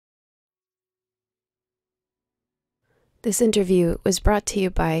This interview was brought to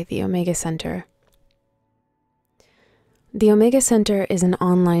you by the Omega Center. The Omega Center is an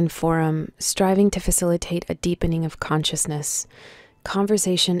online forum striving to facilitate a deepening of consciousness,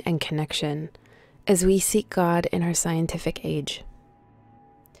 conversation, and connection as we seek God in our scientific age.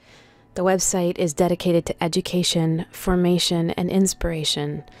 The website is dedicated to education, formation, and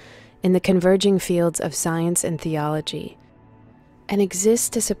inspiration in the converging fields of science and theology, and exists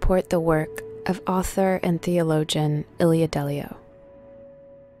to support the work of author and theologian Amy Edelstein.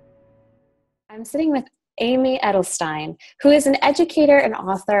 I'm sitting with Amy Edelstein, who is an educator, an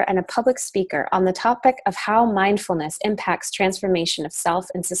author, and a public speaker on the topic of how mindfulness impacts transformation of self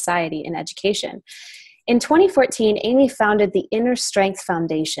and society in education. In 2014, Amy founded the Inner Strength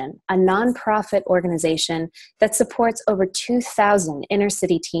Foundation, a nonprofit organization that supports over 2,000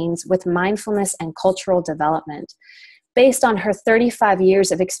 inner-city teens with mindfulness and cultural development. Based on her 35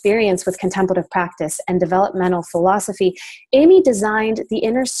 years of experience with contemplative practice and developmental philosophy, Amy designed the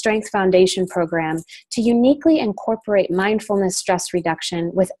Inner Strength Foundation program to uniquely incorporate mindfulness stress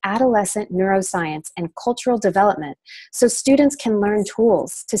reduction with adolescent neuroscience and cultural development so students can learn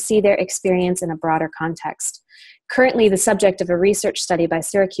tools to see their experience in a broader context. Currently the subject of a research study by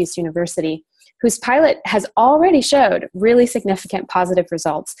Syracuse University, whose pilot has already showed really significant positive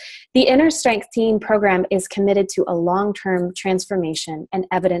results. The Inner Strength Teen program is committed to a long-term transformation and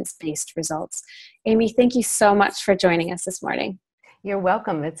evidence-based results. Amy, thank you so much for joining us this morning. You're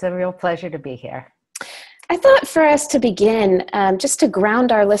welcome. It's a real pleasure to be here. I thought for us to begin, just to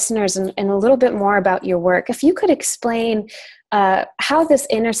ground our listeners in a little bit more about your work, if you could explain how this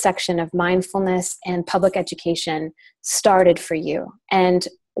intersection of mindfulness and public education started for you, and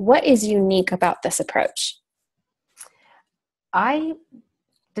what is unique about this approach? I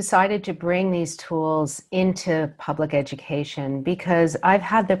decided to bring these tools into public education because I've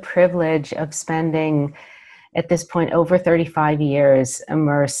had the privilege of spending, at this point, over 35 years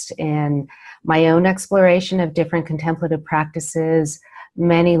immersed in my own exploration of different contemplative practices,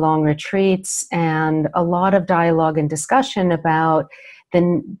 many long retreats, and a lot of dialogue and discussion about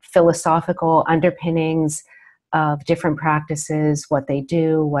the philosophical underpinnings of different practices, what they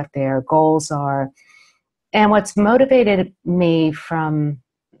do, what their goals are. And what's motivated me from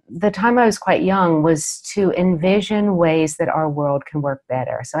the time I was quite young was to envision ways that our world can work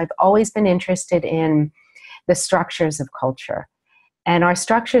better. So I've always been interested in the structures of culture. And our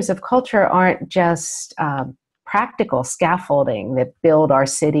structures of culture aren't just practical scaffolding that build our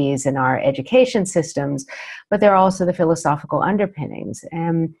cities and our education systems, but they're also the philosophical underpinnings.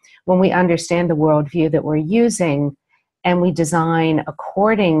 And when we understand the worldview that we're using and we design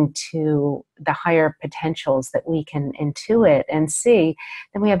according to the higher potentials that we can intuit and see,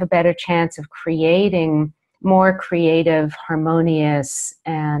 then we have a better chance of creating more creative, harmonious,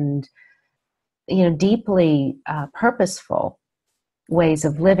 and deeply purposeful ways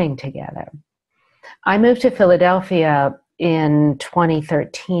of living together. I moved to Philadelphia in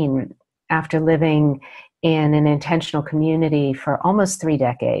 2013 after living in an intentional community for almost 3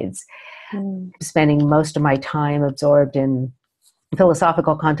 decades, spending most of my time absorbed in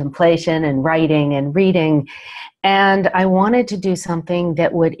philosophical contemplation and writing and reading. And I wanted to do something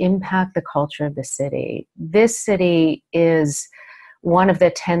that would impact the culture of the city. This city is one of the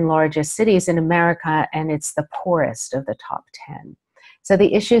 10 largest cities in America, and it's the poorest of the top 10. So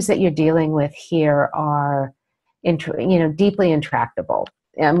the issues that you're dealing with here are, deeply intractable.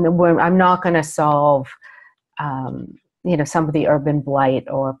 I'm not going to solve, some of the urban blight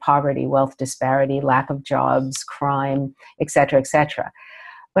or poverty, wealth disparity, lack of jobs, crime, et cetera, et cetera.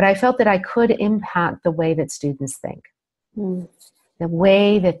 But I felt that I could impact the way that students think, the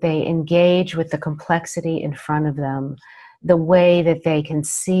way that they engage with the complexity in front of them, the way that they can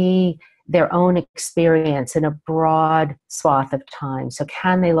see their own experience in a broad swath of time. So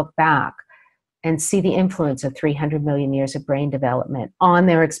can they look back and see the influence of 300 million years of brain development on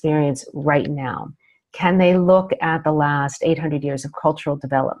their experience right now? Can they look at the last 800 years of cultural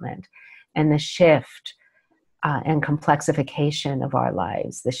development and the shift and complexification of our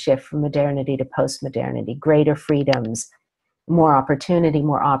lives, the shift from modernity to post-modernity, greater freedoms, more opportunity,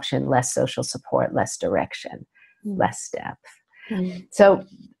 more option, less social support, less direction, less depth. So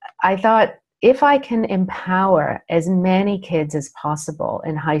I thought, if I can empower as many kids as possible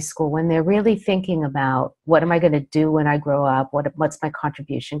in high school when they're really thinking about what am I going to do when I grow up, what's my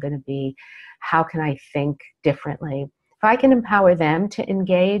contribution going to be, how can I think differently, if I can empower them to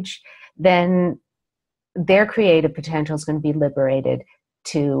engage, then their creative potential is going to be liberated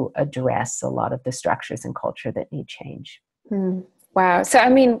to address a lot of the structures and culture that need change. Wow. So,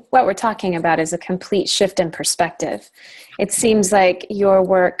 what we're talking about is a complete shift in perspective. It seems like your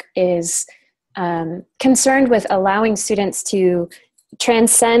work is concerned with allowing students to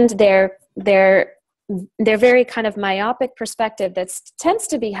transcend their very kind of myopic perspective that tends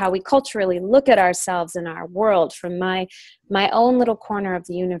to be how we culturally look at ourselves and our world from my own little corner of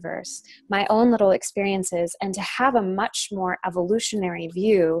the universe, my own little experiences, and to have a much more evolutionary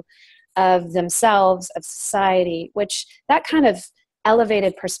view of themselves, of society, which that kind of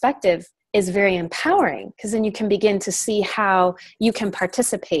elevated perspective is very empowering, because then you can begin to see how you can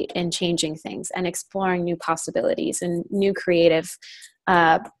participate in changing things and exploring new possibilities and new creative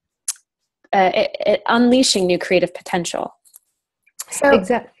unleashing new creative potential. So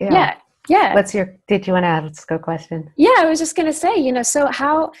exactly. yeah. Did you want to ask a question? Yeah, I was just going to say, so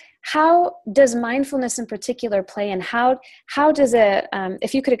how does mindfulness in particular play, and how does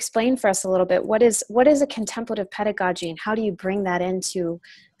if you could explain for us a little bit, what is a contemplative pedagogy, and how do you bring that into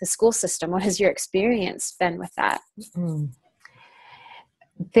the school system? What has your experience been with that?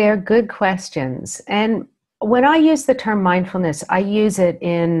 They're good questions. And when I use the term mindfulness, I use it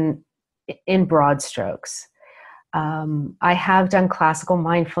in broad strokes. I have done classical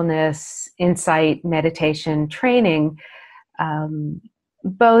mindfulness, insight, meditation training,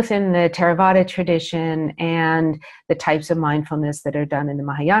 both in the Theravada tradition and the types of mindfulness that are done in the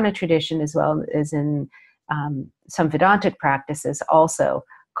Mahayana tradition, as well as in some Vedantic practices also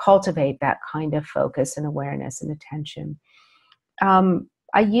cultivate that kind of focus and awareness and attention.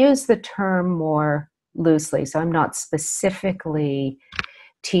 I use the term more loosely, so I'm not specifically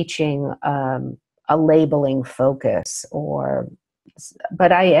teaching a labeling focus,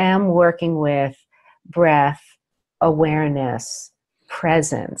 but I am working with breath, awareness,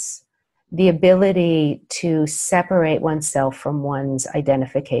 presence, the ability to separate oneself from one's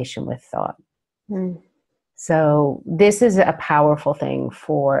identification with thought. So this is a powerful thing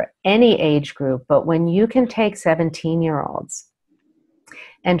for any age group, but when you can take 17-year-olds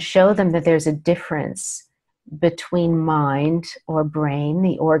and show them that there's a difference between mind or brain,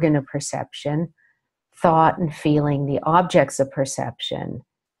 the organ of perception, thought and feeling, the objects of perception,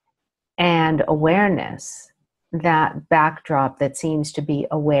 and awareness, that backdrop that seems to be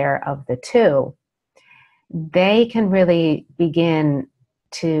aware of the two, they can really begin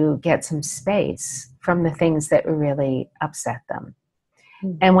to get some space from the things that really upset them.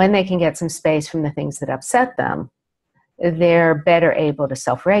 And when they can get some space from the things that upset them, they're better able to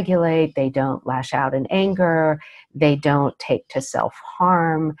self-regulate. They don't lash out in anger. They don't take to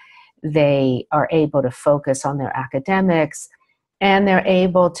self-harm. They are able to focus on their academics, and they're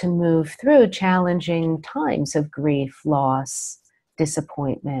able to move through challenging times of grief, loss,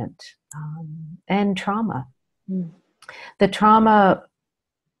 disappointment, and trauma. The trauma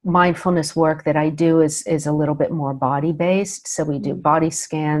mindfulness work that I do is a little bit more body-based. So we do body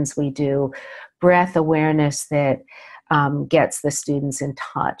scans, we do breath awareness that gets the students in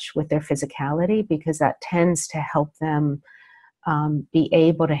touch with their physicality, because that tends to help them be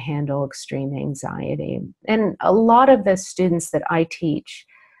able to handle extreme anxiety. And a lot of the students that I teach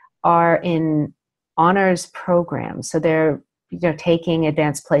are in honors programs. So they're taking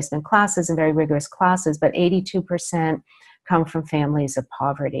advanced placement classes and very rigorous classes, but 82% come from families of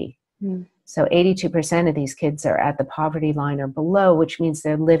poverty. So 82% of these kids are at the poverty line or below, which means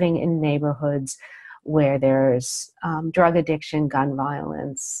they're living in neighborhoods where there's drug addiction, gun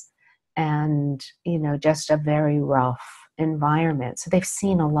violence, and just a very rough environment. So they've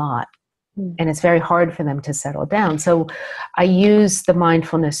seen a lot, and it's very hard for them to settle down. So I use the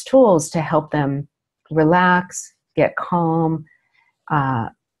mindfulness tools to help them relax, get calm,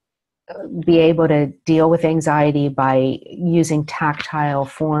 be able to deal with anxiety by using tactile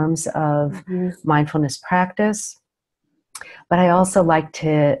forms of mindfulness practice. But I also like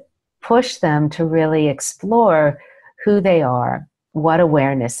to push them to really explore who they are, what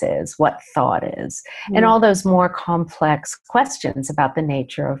awareness is, what thought is, and all those more complex questions about the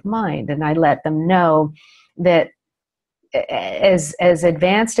nature of mind. And I let them know that as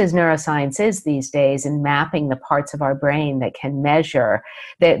advanced as neuroscience is these days in mapping the parts of our brain that can measure,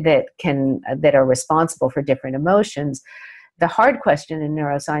 that are responsible for different emotions, the hard question in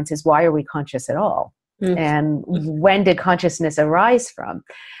neuroscience is, why are we conscious at all? And when did consciousness arise from?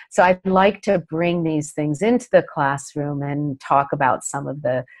 So I'd like to bring these things into the classroom and talk about some of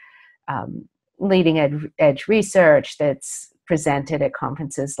the leading edge research that's presented at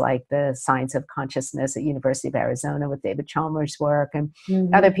conferences like the Science of Consciousness at University of Arizona with David Chalmers' work and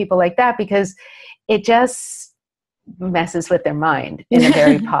other people like that, because it just messes with their mind in a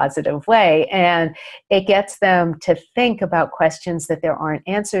very positive way. And it gets them to think about questions that there aren't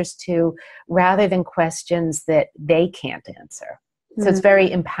answers to, rather than questions that they can't answer. So it's very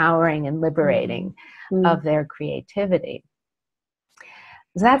empowering and liberating of their creativity.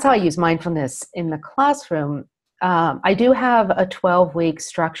 So that's how I use mindfulness in the classroom. I do have a 12-week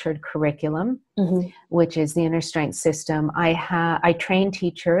structured curriculum, which is the inner strength system. I train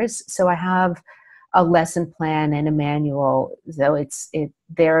teachers, so I have a lesson plan and a manual. So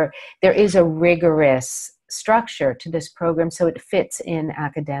there is a rigorous structure to this program, so it fits in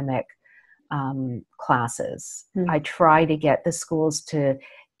academic classes. I try to get the schools to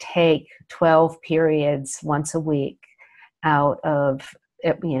take 12 periods once a week out of,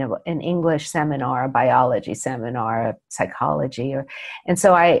 an English seminar, a biology seminar, a psychology, and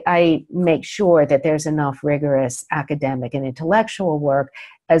so I make sure that there's enough rigorous academic and intellectual work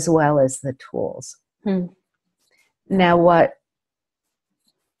as well as the tools. Now,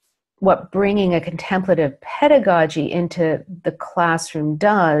 what bringing a contemplative pedagogy into the classroom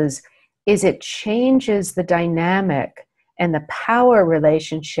does is it changes the dynamic and the power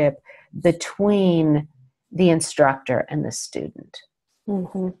relationship between the instructor and the student.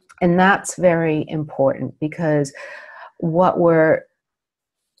 And that's very important, because what we're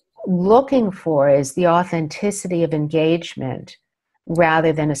looking for is the authenticity of engagement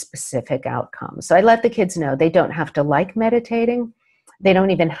rather than a specific outcome. So I let the kids know they don't have to like meditating. They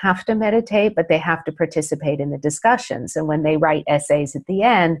don't even have to meditate, but they have to participate in the discussions. And when they write essays at the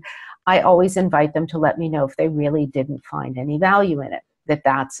end, I always invite them to let me know if they really didn't find any value in it,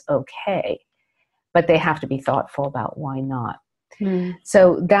 that's okay. But they have to be thoughtful about why not.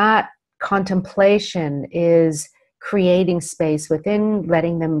 So that contemplation is creating space within,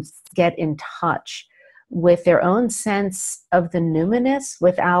 letting them get in touch with their own sense of the numinous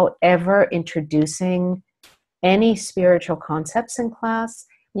without ever introducing any spiritual concepts in class.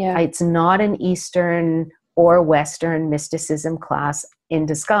 It's not an Eastern or Western mysticism class in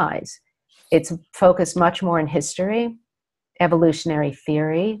disguise. It's focused much more on history, evolutionary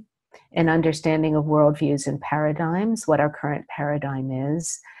theory, an understanding of worldviews and paradigms, what our current paradigm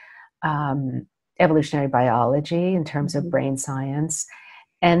is, evolutionary biology in terms of brain science,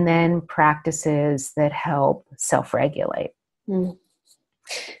 and then practices that help self-regulate.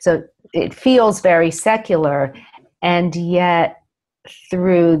 So it feels very secular, and yet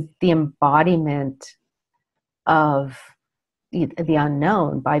through the embodiment of the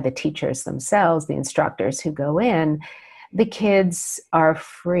unknown by the teachers themselves, the instructors who go in, the kids are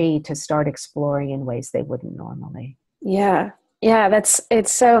free to start exploring in ways they wouldn't normally. Yeah,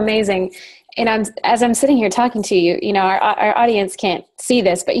 it's so amazing. And as I'm sitting here talking to you, our audience can't see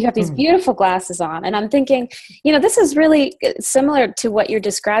this, but you have these beautiful glasses on, and I'm thinking, this is really similar to what you're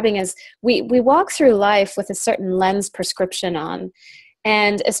describing. As we walk through life with a certain lens prescription on.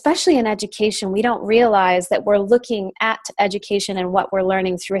 And especially in education, we don't realize that we're looking at education and what we're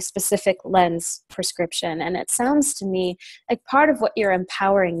learning through a specific lens prescription. And it sounds to me like part of what you're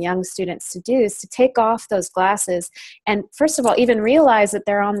empowering young students to do is to take off those glasses and, first of all, even realize that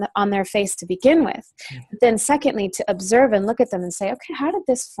they're on their face to begin with. But then secondly, to observe and look at them and say, okay, how did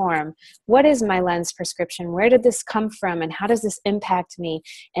this form? What is my lens prescription? Where did this come from? And how does this impact me?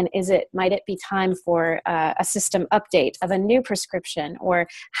 And might it be time for a system update of a new prescription? Or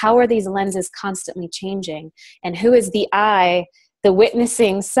how are these lenses constantly changing? And who is the I, the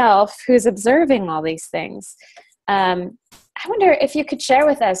witnessing self, who's observing all these things? I wonder if you could share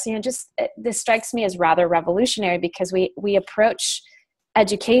with us, this strikes me as rather revolutionary, because we approach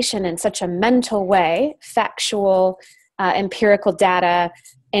education in such a mental way, factual, empirical data,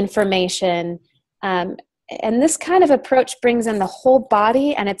 information, and this kind of approach brings in the whole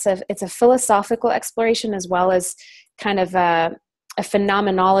body, and it's a philosophical exploration as well as kind of a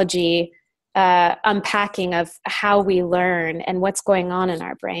phenomenology unpacking of how we learn and what's going on in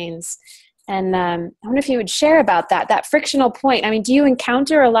our brains. And I wonder if you would share about that frictional point. I mean, do you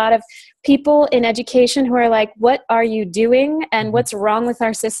encounter a lot of people in education who are like, what are you doing? And what's wrong with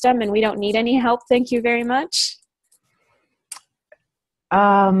our system? And we don't need any help. Thank you very much.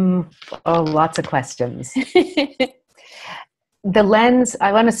 Lots of questions. The lens,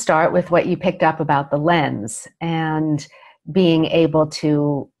 I want to start with what you picked up about the lens and being able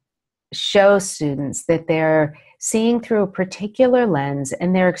to show students that they're seeing through a particular lens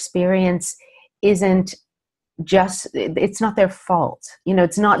and their experience isn't just, it's not their fault.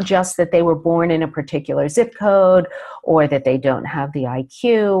 It's not just that they were born in a particular zip code, or that they don't have the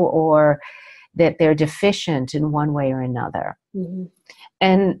IQ, or that they're deficient in one way or another.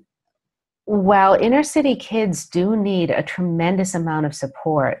 And while inner city kids do need a tremendous amount of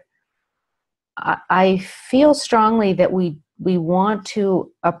support, I feel strongly that we want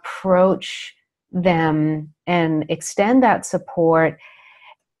to approach them and extend that support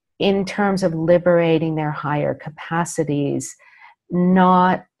in terms of liberating their higher capacities,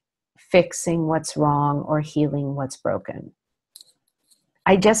 not fixing what's wrong or healing what's broken.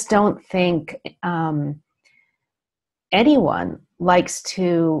 I just don't think anyone likes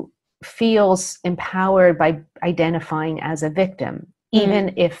to feel empowered by identifying as a victim,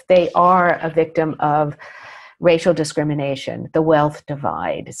 even if they are a victim of racial discrimination, the wealth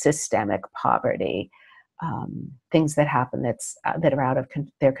divide, systemic poverty, things that happen that are out of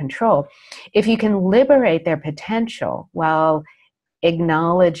their control. If you can liberate their potential while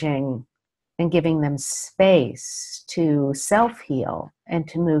acknowledging and giving them space to self-heal and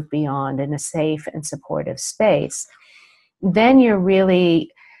to move beyond in a safe and supportive space, then you're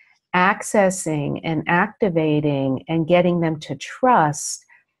really accessing and activating and getting them to trust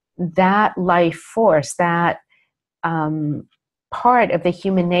that life force, that part of the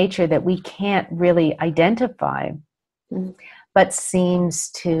human nature that we can't really identify, but seems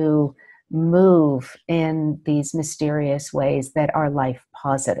to move in these mysterious ways that are life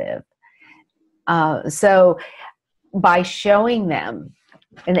positive. So by showing them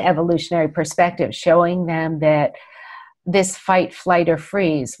an evolutionary perspective, showing them that this fight, flight, or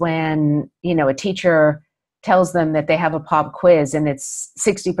freeze, when, a teacher tells them that they have a pop quiz and it's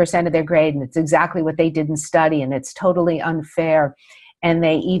 60% of their grade and it's exactly what they didn't study and it's totally unfair, and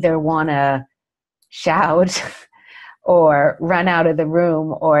they either want to shout or run out of the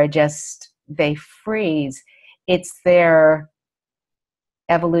room or just they freeze, it's their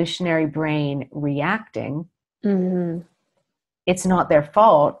evolutionary brain reacting. It's not their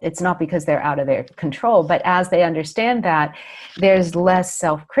fault. It's not because they're out of their control. But as they understand that, there's less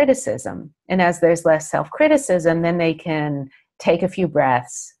self-criticism. And as there's less self-criticism, then they can take a few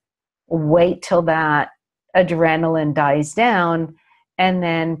breaths, wait till that adrenaline dies down, and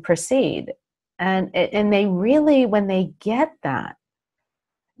then proceed. And they really, when they get that,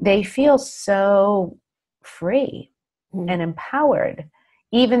 they feel so free and empowered.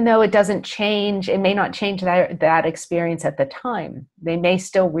 Even though it doesn't change, it may not change that experience at the time. They may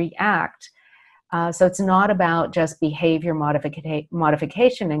still react. So it's not about just behavior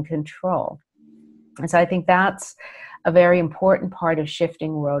modification and control. And so I think that's a very important part of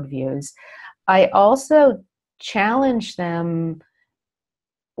shifting worldviews. I also challenge them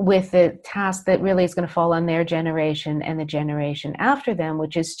with the task that really is going to fall on their generation and the generation after them,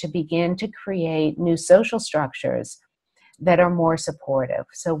 which is to begin to create new social structures that are more supportive.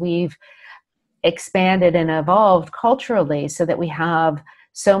 So we've expanded and evolved culturally so that we have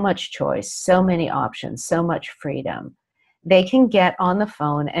so much choice, so many options, so much freedom. They can get on the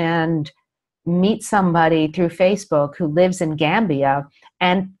phone and meet somebody through Facebook who lives in Gambia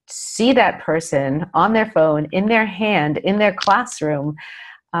and see that person on their phone, in their hand, in their classroom,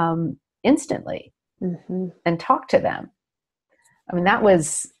 instantly, and talk to them. I mean, that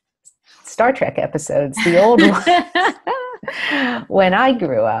was Star Trek episodes, the old one, when I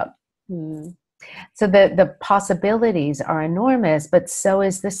grew up. So the possibilities are enormous, but so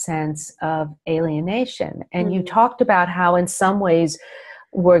is the sense of alienation. And you talked about how in some ways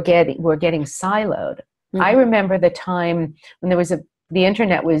we're getting siloed. I remember the time when the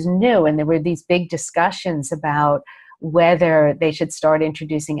internet was new and there were these big discussions about whether they should start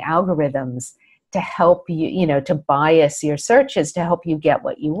introducing algorithms to help you, to bias your searches to help you get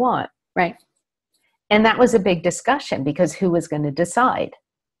what you want. Right. And that was a big discussion because who was going to decide?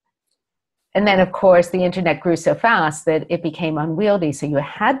 And then, of course, the internet grew so fast that it became unwieldy, so you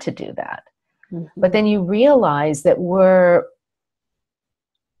had to do that. But then you realize that we're,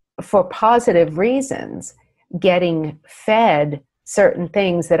 for positive reasons, getting fed certain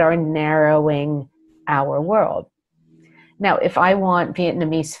things that are narrowing our world. Now, if I want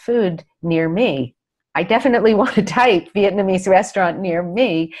Vietnamese food near me, I definitely want to type Vietnamese restaurant near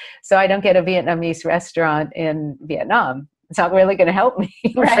me so I don't get a Vietnamese restaurant in Vietnam. It's not really going to help me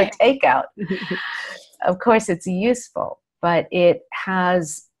for takeout. Of course, it's useful, but it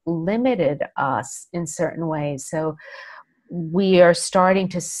has limited us in certain ways. So we are starting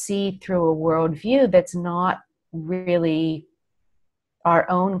to see through a worldview that's not really our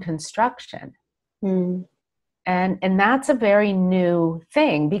own construction. And that's a very new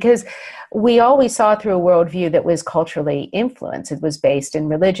thing because we always saw through a worldview that was culturally influenced. It was based in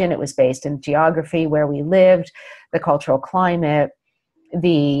religion, it was based in geography, where we lived, the cultural climate,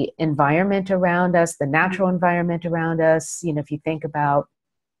 the environment around us, the natural environment around us. If you think about,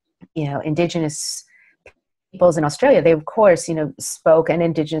 indigenous peoples in Australia, they of course, spoke, and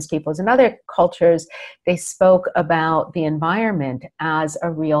indigenous peoples in other cultures, they spoke about the environment as a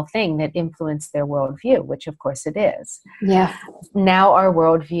real thing that influenced their worldview, which of course it is. Yeah. Now our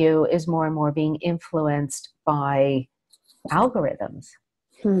worldview is more and more being influenced by algorithms.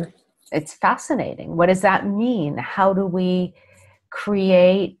 It's fascinating. What does that mean? How do we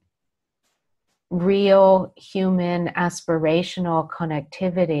create real human aspirational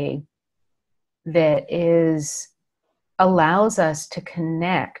connectivity that allows us to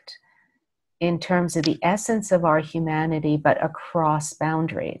connect in terms of the essence of our humanity, but across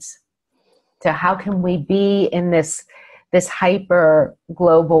boundaries. So how can we be in this hyper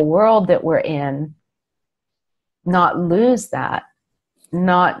global world that we're in, not lose that,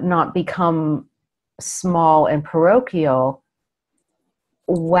 not become small and parochial,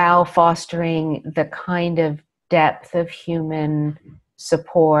 while fostering the kind of depth of human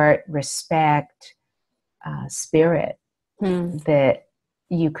support, respect, spirit that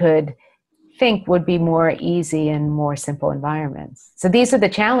you could think would be more easy in more simple environments. So these are the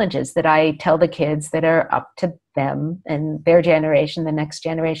challenges that I tell the kids that are up to them and their generation, the next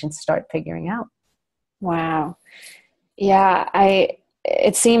generation, to start figuring out. Wow. Yeah,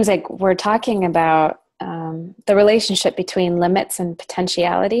 it seems like we're talking about the relationship between limits and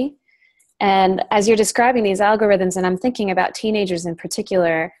potentiality. And as you're describing these algorithms, and I'm thinking about teenagers in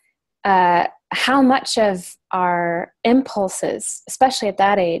particular, how much of our impulses, especially at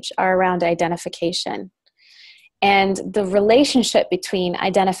that age, are around identification. And the relationship between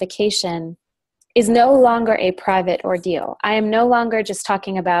identification is no longer a private ordeal. I am no longer just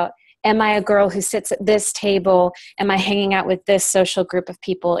talking about, am I a girl who sits at this table? Am I hanging out with this social group of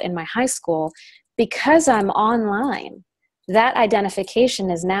people in my high school? Because I'm online, that identification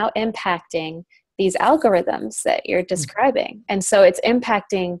is now impacting these algorithms that you're describing. And so it's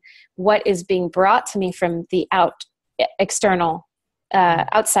impacting what is being brought to me from the external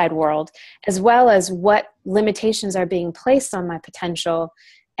outside world, as well as what limitations are being placed on my potential,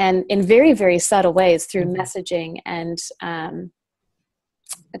 and in very, very subtle ways through messaging and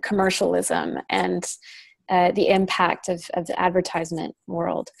commercialism and the impact of the advertisement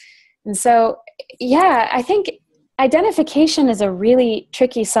world. And so, yeah, I think identification is a really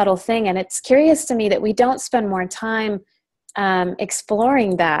tricky, subtle thing. And it's curious to me that we don't spend more time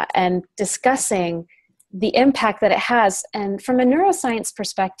exploring that and discussing the impact that it has. And from a neuroscience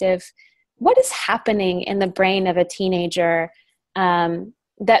perspective, what is happening in the brain of a teenager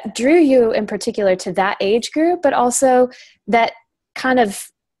that drew you in particular to that age group, but also that kind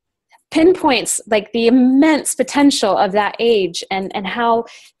of pinpoints like the immense potential of that age, and how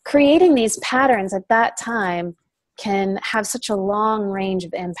creating these patterns at that time can have such a long range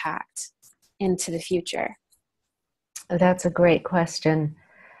of impact into the future? That's a great question.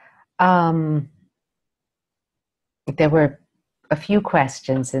 There were a few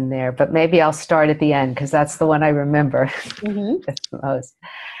questions in there, but maybe I'll start at the end because that's the one I remember the most.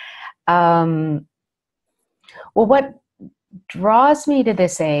 Well, what draws me to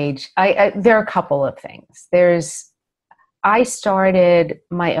this age, there are a couple of things. I started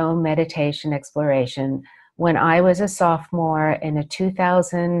my own meditation exploration when I was a sophomore in a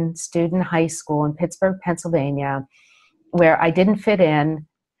 2,000 student high school in Pittsburgh, Pennsylvania, where I didn't fit in.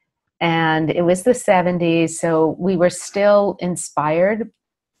 And it was the 70s, so we were still inspired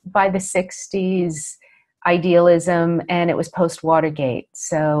by the 60s idealism, and it was post-Watergate.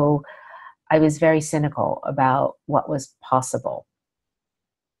 So I was very cynical about what was possible.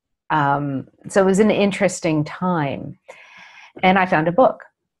 So it was an interesting time. And I found a book.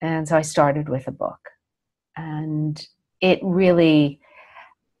 And so I started with a book. And it really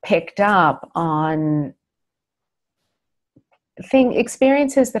picked up on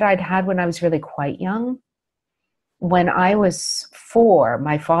experiences that I'd had when I was really quite young. When I was 4,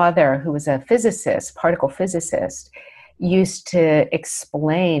 my father, who was a physicist, particle physicist, used to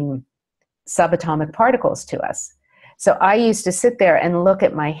explain subatomic particles to us. So I used to sit there and look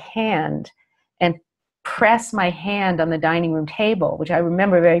at my hand and press my hand on the dining room table, which I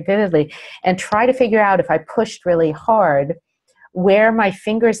remember very vividly, and try to figure out if I pushed really hard where my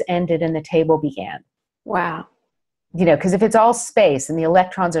fingers ended and the table began. Wow. You know, because if it's all space and the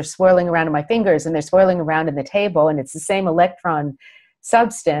electrons are swirling around in my fingers and they're swirling around in the table and it's the same electron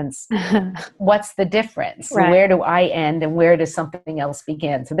substance, what's the difference? Right. Where do I end and where does something else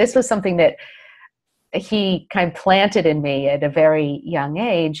begin? So this was something that he kind of planted in me at a very young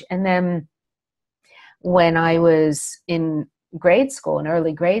age. And then when I was in grade school, in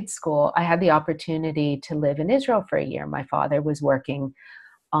early grade school, I had the opportunity to live in Israel for a year. My father was working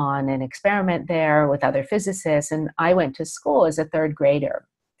on an experiment there with other physicists, and I went to school as a 3rd grader.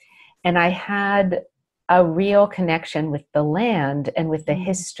 And I had a real connection with the land and with the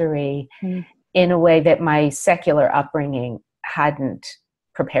history in a way that my secular upbringing hadn't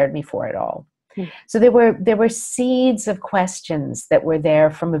prepared me for at all. So there were seeds of questions that were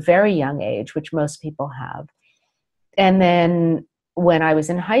there from a very young age, which most people have. And then when I was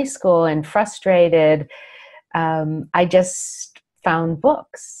in high school and frustrated, I just found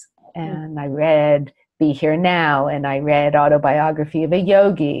books. and I read Be Here Now, and I read Autobiography of a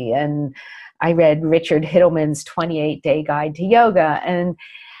Yogi, and I read Richard Hittleman's 28-Day Guide to Yoga, and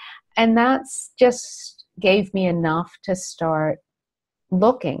that's just gave me enough to start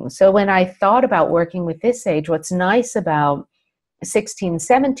looking. So when I thought about working with this age, what's nice about 16,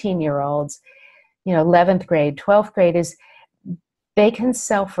 17-year-olds, 11th grade, 12th grade, is they can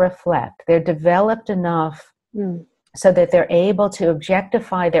self-reflect. They're developed enough so that they're able to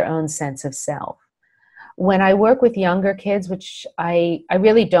objectify their own sense of self. When I work with younger kids, which I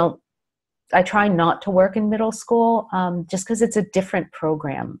really don't, I try not to work in middle school, just because it's a different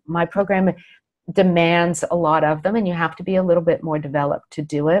program. My program demands a lot of them, and you have to be a little bit more developed to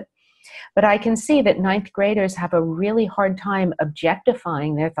do it. But I can see that ninth graders have a really hard time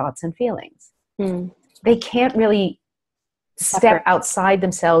objectifying their thoughts and feelings. They can't really step outside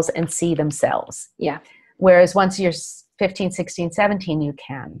themselves and see themselves. Yeah. Whereas once you're 15, 16, 17, you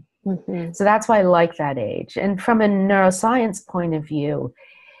can. So that's why I like that age. And from a neuroscience point of view,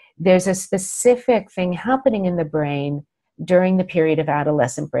 there's a specific thing happening in the brain during the period of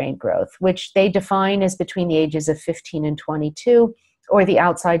adolescent brain growth, which they define as between the ages of 15 and 22, or the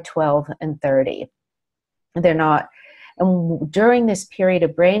outside 12 and 30. They're not. And during this period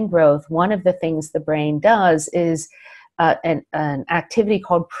of brain growth, one of the things the brain does is an activity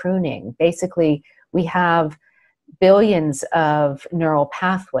called pruning. Basically, we have billions of neural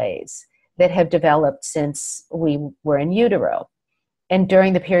pathways that have developed since we were in utero. And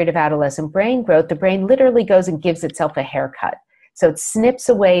during the period of adolescent brain growth, the brain literally goes and gives itself a haircut. So it snips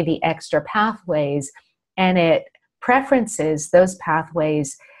away the extra pathways, and it preferences those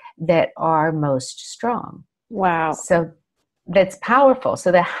pathways that are most strong. Wow. So that's powerful.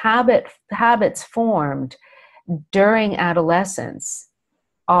 So the habits formed during adolescence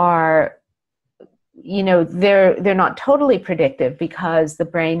are, they're not totally predictive, because the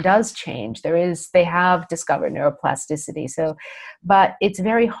brain does change. They have discovered neuroplasticity. So, but it's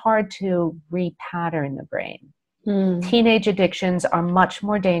very hard to repattern the brain. Teenage addictions are much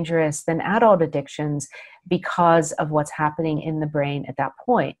more dangerous than adult addictions because of what's happening in the brain at that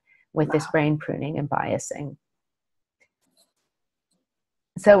point with this brain pruning and biasing.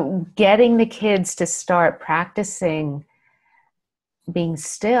 So getting the kids to start practicing being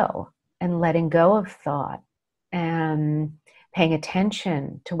still and letting go of thought and paying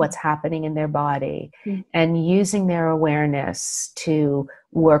attention to what's happening in their body and using their awareness to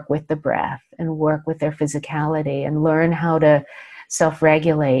work with the breath and work with their physicality and learn how to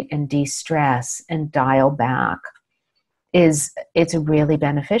self-regulate and de-stress and dial back it's really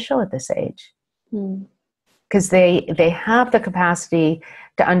beneficial at this age. Because they have the capacity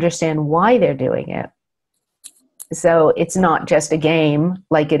to understand why they're doing it. So it's not just a game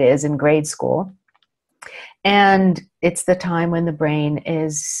like it is in grade school. And it's the time when the brain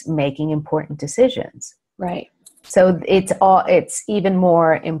is making important decisions. Right. So it's even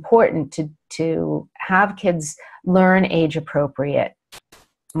more important to have kids learn age-appropriate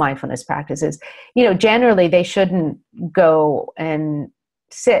mindfulness practices. Generally they shouldn't go and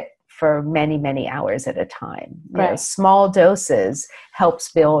sit for many, many hours at a time. Right. Small doses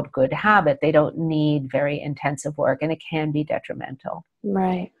helps build good habit. They don't need very intensive work, and it can be detrimental.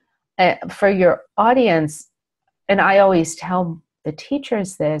 Right. For your audience, and I always tell the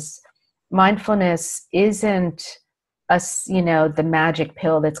teachers this, mindfulness isn't the magic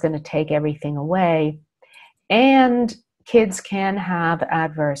pill that's going to take everything away. And kids can have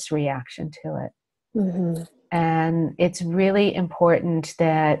adverse reaction to it. And it's really important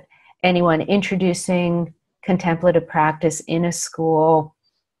that anyone introducing contemplative practice in a school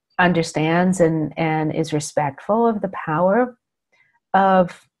understands and is respectful of the power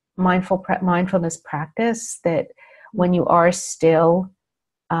of mindfulness practice, that when you are still,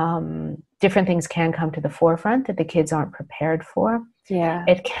 different things can come to the forefront that the kids aren't prepared for. Yeah.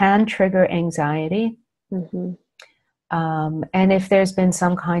 It can trigger anxiety. And if there's been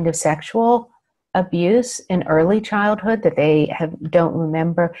some kind of sexual abuse in early childhood that they don't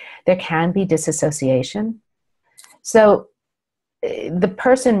remember, there can be disassociation. So the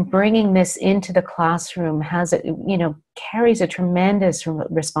person bringing this into the classroom carries a tremendous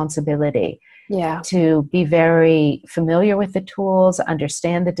responsibility. Yeah. To be very familiar with the tools,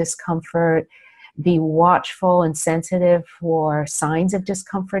 understand the discomfort, be watchful and sensitive for signs of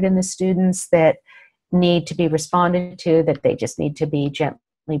discomfort in the students that need to be responded to, that they just need to be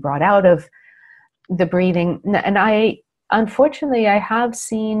gently brought out of the breathing. And unfortunately, I have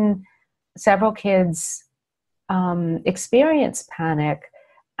seen several kids experience panic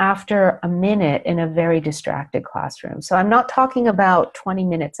after a minute in a very distracted classroom. So I'm not talking about 20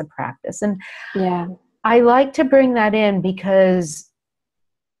 minutes of practice. And yeah, I like to bring that in because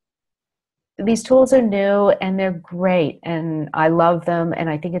these tools are new and they're great, and I love them, and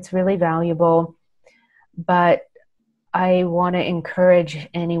I think it's really valuable. But I want to encourage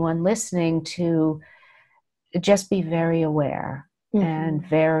anyone listening to just be very aware and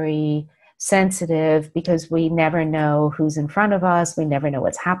very sensitive, because we never know who's in front of us. We never know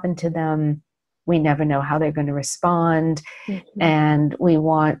what's happened to them. We never know how they're going to respond. And we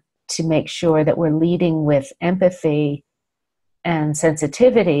want to make sure that we're leading with empathy and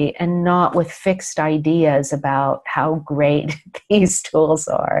sensitivity, and not with fixed ideas about how great these tools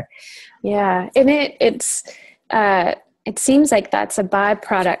are. Yeah. And it seems like that's a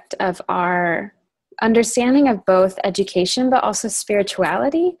byproduct of our understanding of both education, but also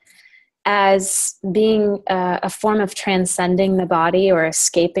spirituality as being a form of transcending the body or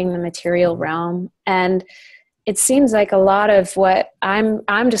escaping the material realm. And it seems like a lot of what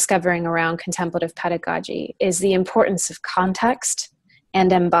I'm discovering around contemplative pedagogy is the importance of context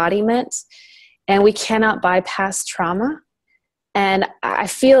and embodiment, and we cannot bypass trauma. And I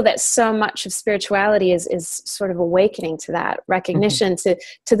feel that so much of spirituality is sort of awakening to that recognition, to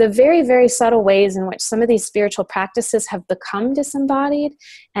the very, very subtle ways in which some of these spiritual practices have become disembodied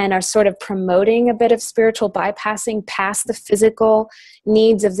and are sort of promoting a bit of spiritual bypassing past the physical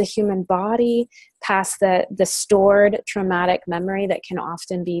needs of the human body, past the stored traumatic memory that can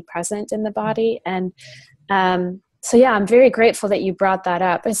often be present in the body. And so yeah, I'm very grateful that you brought that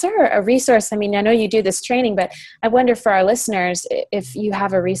up. Is there a resource? I mean, I know you do this training, but I wonder for our listeners, if you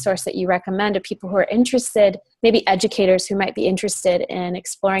have a resource that you recommend to people who are interested, maybe educators who might be interested in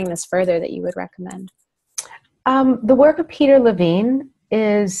exploring this further, that you would recommend. The work of Peter Levine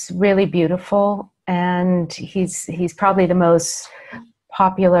is really beautiful, and he's probably the most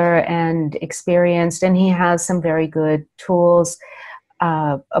popular and experienced, and he has some very good tools.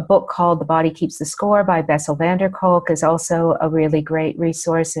 A book called The Body Keeps the Score by Bessel van der Kolk is also a really great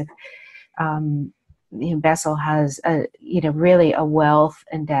resource. If, Bessel has really a wealth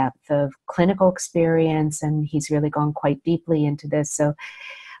and depth of clinical experience, and he's really gone quite deeply into this. So,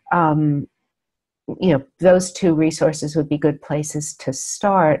 those two resources would be good places to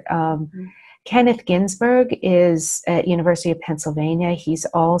start. Kenneth Ginsburg is at University of Pennsylvania. He's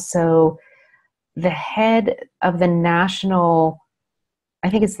also the head of the national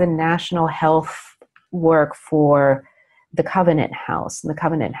health work for the Covenant House. And the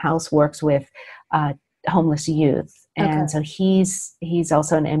Covenant House works with homeless youth. And so he's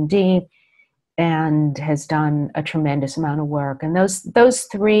also an MD and has done a tremendous amount of work. And those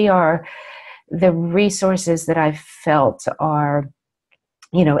three are the resources that I've felt are,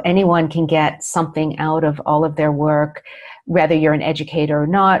 anyone can get something out of all of their work, whether you're an educator or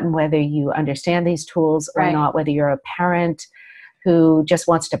not, and whether you understand these tools or not, whether you're a parent who just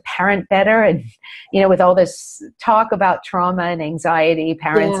wants to parent better. And, with all this talk about trauma and anxiety,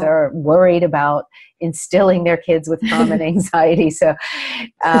 parents are worried about instilling their kids with trauma and anxiety. So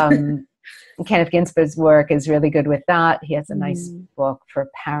Kenneth Ginsburg's work is really good with that. He has a nice book for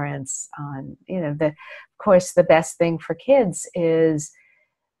parents on, of course, the best thing for kids is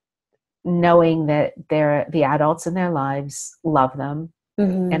knowing that the adults in their lives love them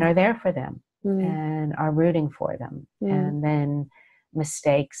and are there for them. And are rooting for them. And then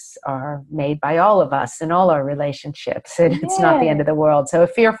mistakes are made by all of us in all our relationships, and it's not the end of the world. So a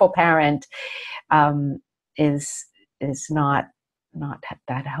fearful parent is not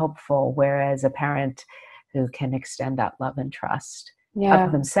that helpful, whereas a parent who can extend that love and trust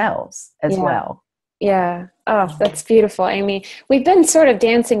of themselves as well. Yeah. Oh, that's beautiful, Amy. We've been sort of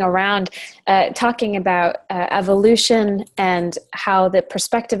dancing around talking about evolution and how the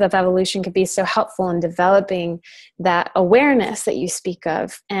perspective of evolution could be so helpful in developing that awareness that you speak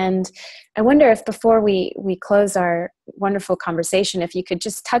of. And I wonder if before we close our wonderful conversation, if you could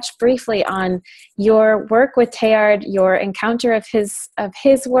just touch briefly on your work with Teilhard, your encounter of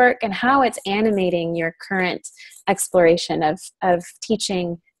his work, and how it's animating your current exploration of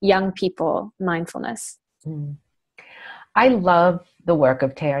teaching young people mindfulness. I love the work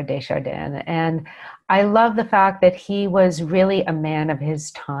of Teilhard de Chardin, and I love the fact that he was really a man of his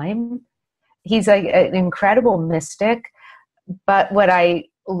time. He's an incredible mystic, but what I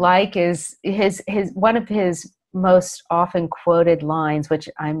like is his one of his most often quoted lines, which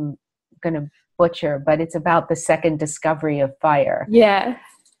I'm going to butcher, but it's about the second discovery of fire. Yeah.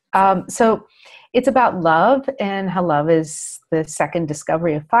 So it's about love and how love is the second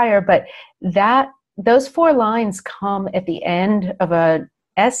discovery of fire. But those 4 lines come at the end of an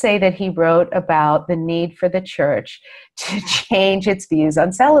essay that he wrote about the need for the church to change its views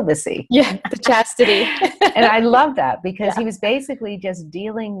on celibacy. Yeah, the chastity. And I love that because he was basically just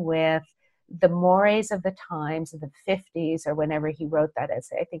dealing with the mores of the times of the 50s, or whenever he wrote that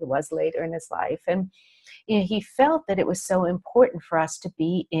essay. I think it was later in his life. And he felt that it was so important for us to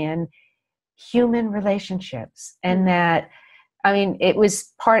be in human relationships, and that, I mean, it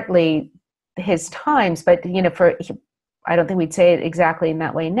was partly his times, but I don't think we'd say it exactly in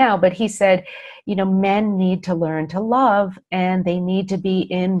that way now, but he said, men need to learn to love, and they need to be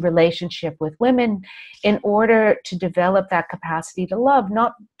in relationship with women in order to develop that capacity to love,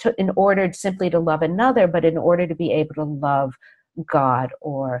 in order simply to love another, but in order to be able to love God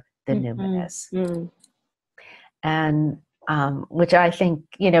or the numinous. Mm-hmm. And which I think,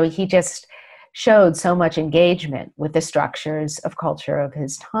 he just showed so much engagement with the structures of culture of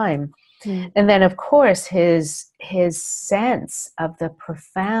his time. And then, of course, his sense of the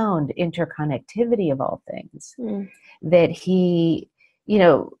profound interconnectivity of all things, that he,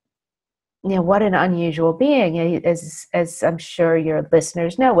 what an unusual being. As I'm sure your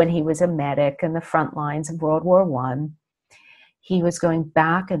listeners know, when he was a medic in the front lines of World War I, he was going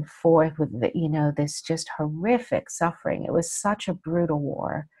back and forth with, this just horrific suffering. It was such a brutal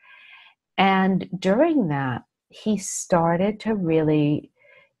war. And during that, he started to really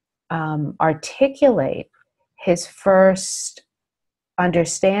articulate his first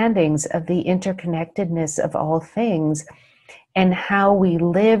understandings of the interconnectedness of all things, and how we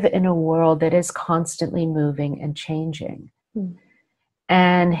live in a world that is constantly moving and changing.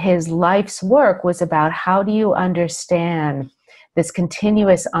 And his life's work was about, how do you understand this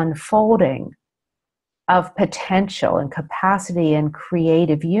continuous unfolding of potential and capacity and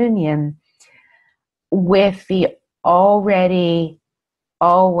creative union with the already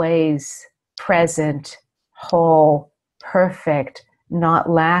always present, whole, perfect, not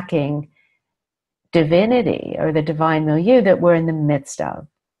lacking divinity, or the divine milieu that we're in the midst of.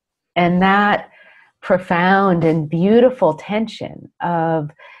 And that profound and beautiful tension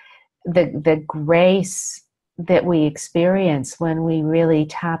of the grace that we experience when we really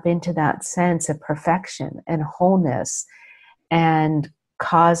tap into that sense of perfection and wholeness and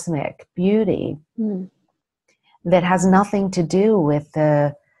cosmic beauty, that has nothing to do with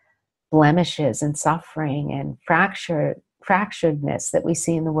the blemishes and suffering and fracturedness that we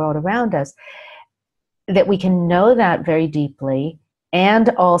see in the world around us, that we can know that very deeply, and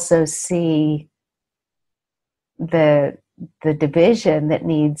also see the division that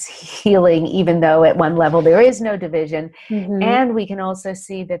needs healing, even though at one level there is no division. And we can also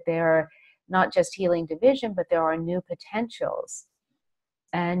see that there are not just healing division, but there are new potentials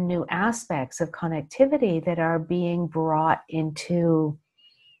and new aspects of connectivity that are being brought into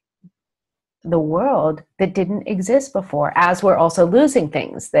the world that didn't exist before, as we're also losing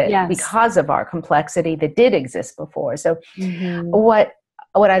things that because of our complexity that did exist before. So what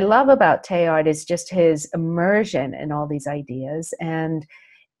I love about Teilhard is just his immersion in all these ideas. And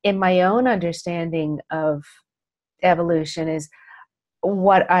in my own understanding of evolution, is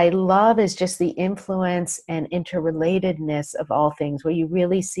what I love is just the influence and interrelatedness of all things, where you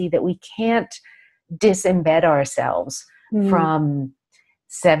really see that we can't disembed ourselves from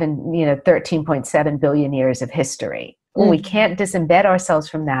 13.7 billion years of history. We can't disembed ourselves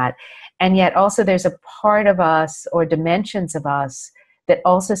from that. And yet also there's a part of us, or dimensions of us, that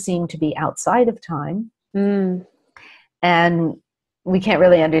also seem to be outside of time. And we can't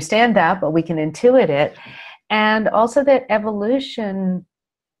really understand that, but we can intuit it. And also that evolution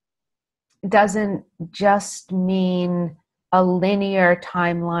doesn't just mean a linear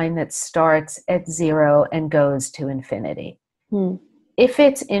timeline that starts at zero and goes to infinity. If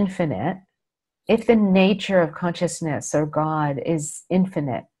it's infinite, if the nature of consciousness or God is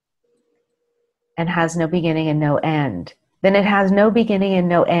infinite and has no beginning and no end, then it has no beginning and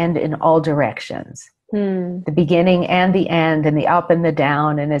no end in all directions. The beginning and the end, and the up and the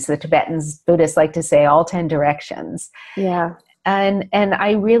down, and as the Tibetans, Buddhists like to say, all 10 directions. Yeah. And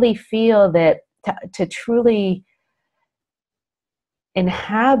I really feel that to truly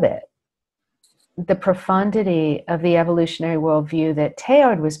inhabit the profundity of the evolutionary worldview that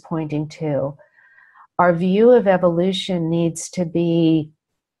Teilhard was pointing to, our view of evolution needs to be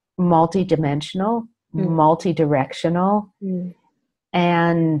multidimensional, multidirectional,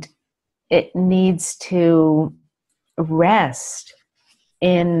 and it needs to rest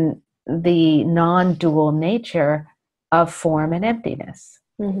in the non-dual nature of form and emptiness,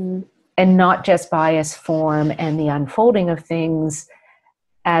 and not just bias form and the unfolding of things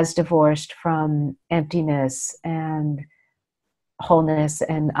as divorced from emptiness and wholeness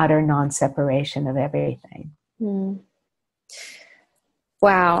and utter non-separation of everything.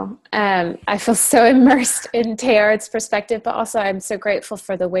 Wow. I feel so immersed in Teilhard's perspective, but also I'm so grateful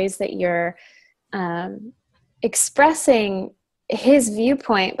for the ways that you're expressing his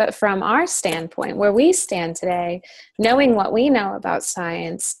viewpoint, but from our standpoint, where we stand today, knowing what we know about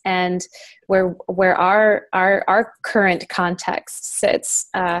science and where our current context sits,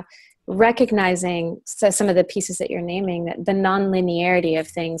 recognizing some of the pieces that you're naming, that the non-linearity of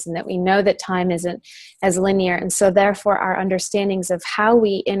things, and that we know that time isn't as linear. And so therefore our understandings of how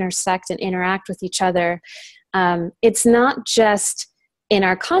we intersect and interact with each other, it's not just in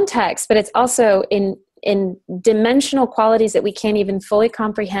our context, but it's also in dimensional qualities that we can't even fully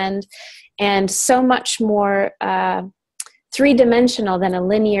comprehend, and so much more three-dimensional than a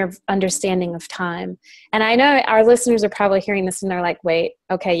linear understanding of time. And I know our listeners are probably hearing this and they're like, wait,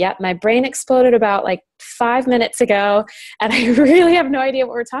 okay, yep, my brain exploded about like 5 minutes ago, and I really have no idea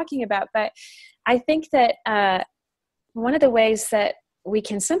what we're talking about. But I think that one of the ways that we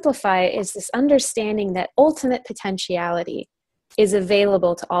can simplify it is this understanding that ultimate potentiality is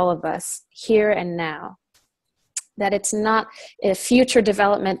available to all of us here and now. That it's not a future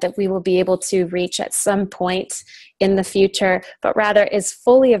development that we will be able to reach at some point in the future, but rather is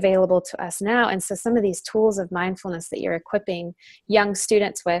fully available to us now. And so some of these tools of mindfulness that you're equipping young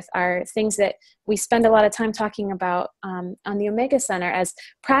students with are things that we spend a lot of time talking about on the Omega Center as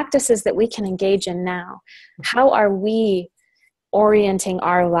practices that we can engage in now. How are we orienting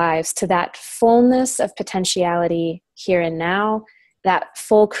our lives to that fullness of potentiality here and now, that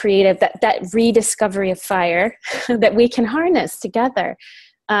full creative, that rediscovery of fire that we can harness together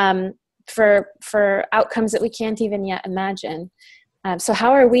for outcomes that we can't even yet imagine. So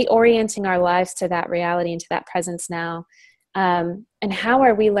how are we orienting our lives to that reality and to that presence now? And how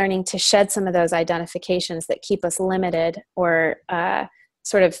are we learning to shed some of those identifications that keep us limited or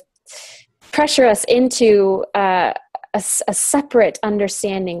sort of pressure us into a separate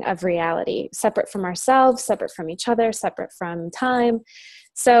understanding of reality, separate from ourselves, separate from each other, separate from time.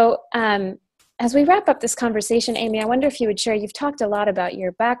 So as we wrap up this conversation, Amy, I wonder if you would share, you've talked a lot about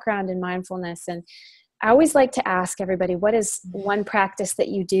your background in mindfulness, and I always like to ask everybody, what is one practice that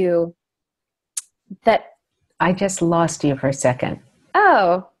you do that... I just lost you for a second.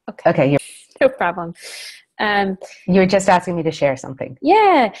 Oh, okay. Okay. No problem. You were just asking me to share something.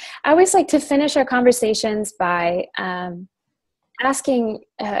 Yeah. I always like to finish our conversations by asking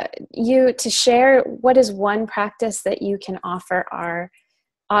you to share what is one practice that you can offer our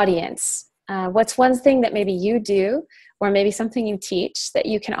audience. What's one thing that maybe you do, or maybe something you teach that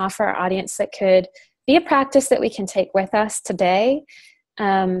you can offer our audience that could be a practice that we can take with us today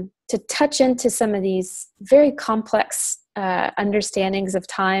to touch into some of these very complex understandings of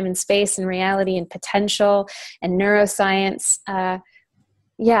time and space and reality and potential and neuroscience,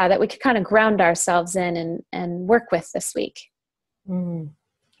 that we could kind of ground ourselves in and work with this week.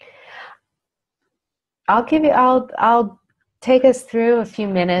 I'll take us through a few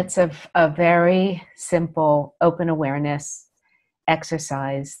minutes of a very simple open awareness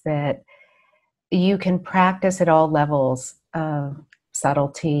exercise that you can practice at all levels of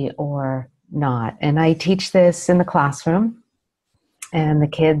subtlety or not. And I teach this in the classroom, and the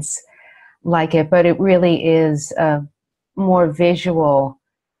kids like it, but it really is a more visual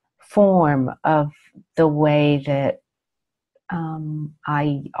form of the way that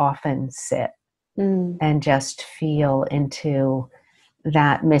I often sit and just feel into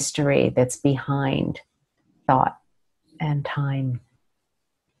that mystery that's behind thought and time.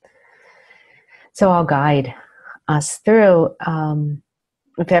 So I'll guide us through.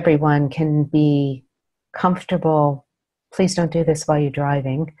 If everyone can be comfortable, please don't do this while you're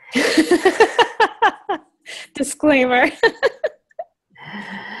driving. Disclaimer.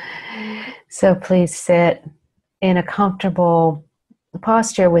 So please sit in a comfortable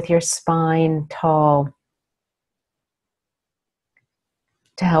posture with your spine tall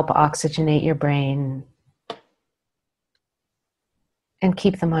to help oxygenate your brain and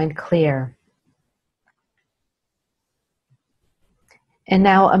keep the mind clear. And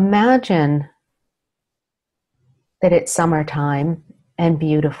now imagine that it's summertime and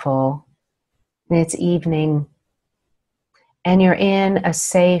beautiful, and it's evening, and you're in a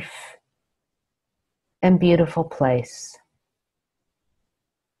safe and beautiful place.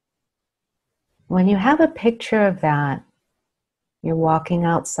 When you have a picture of that, you're walking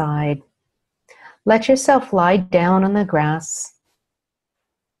outside, let yourself lie down on the grass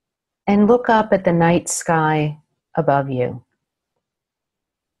and look up at the night sky above you.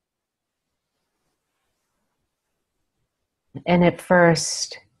 And at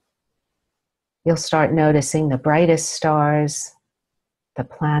first, you'll start noticing the brightest stars, the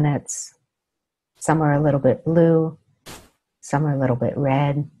planets. Some are a little bit blue, some are a little bit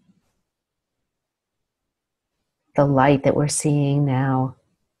red. The light that we're seeing now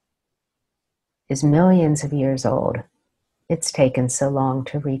is millions of years old. it's taken so long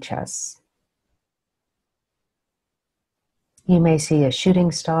to reach us. You may see a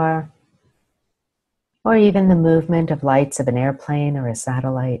shooting star, or even the movement of lights of an airplane or a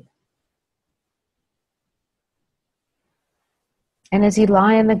satellite. And as you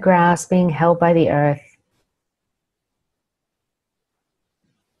lie in the grass being held by the earth,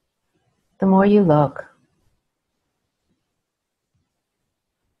 the more you look,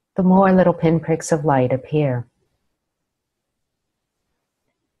 the more little pinpricks of light appear.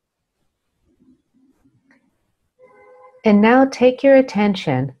 And now take your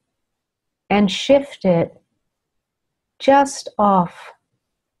attention and shift it just off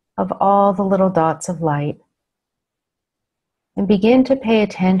of all the little dots of light, and begin to pay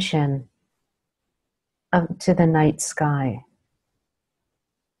attention to the night sky,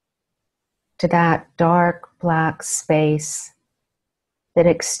 to that dark black space that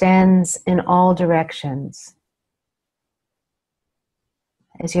extends in all directions.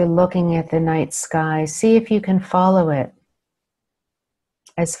 As you're looking at the night sky, see if you can follow it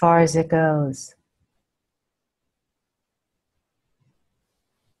as far as it goes.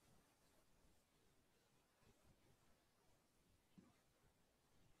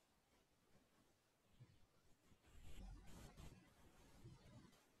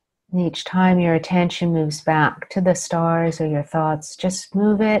 And each time your attention moves back to the stars or your thoughts, just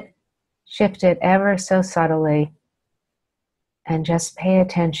move it, shift it ever so subtly, and just pay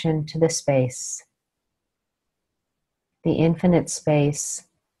attention to the space, the infinite space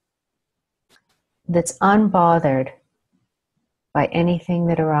that's unbothered by anything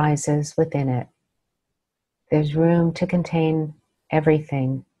that arises within it. There's room to contain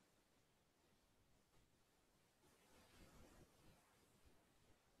everything.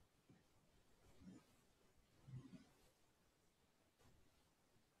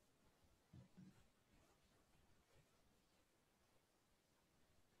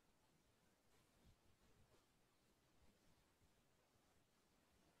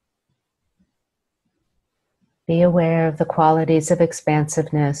 Be aware of the qualities of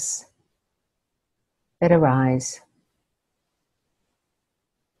expansiveness that arise.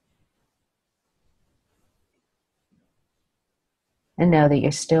 And know that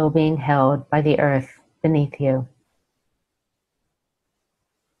you're still being held by the earth beneath you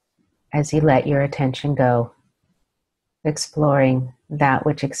as you let your attention go, exploring that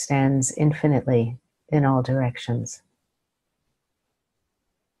which extends infinitely in all directions.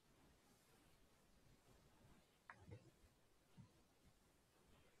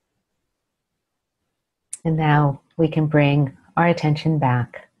 And now we can bring our attention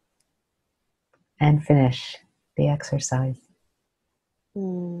back and finish the exercise.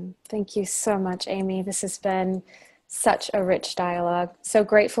 Thank you so much, Amy. This has been such a rich dialogue. So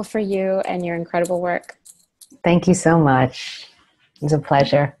grateful for you and your incredible work. Thank you so much. It was a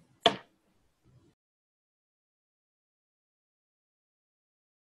pleasure.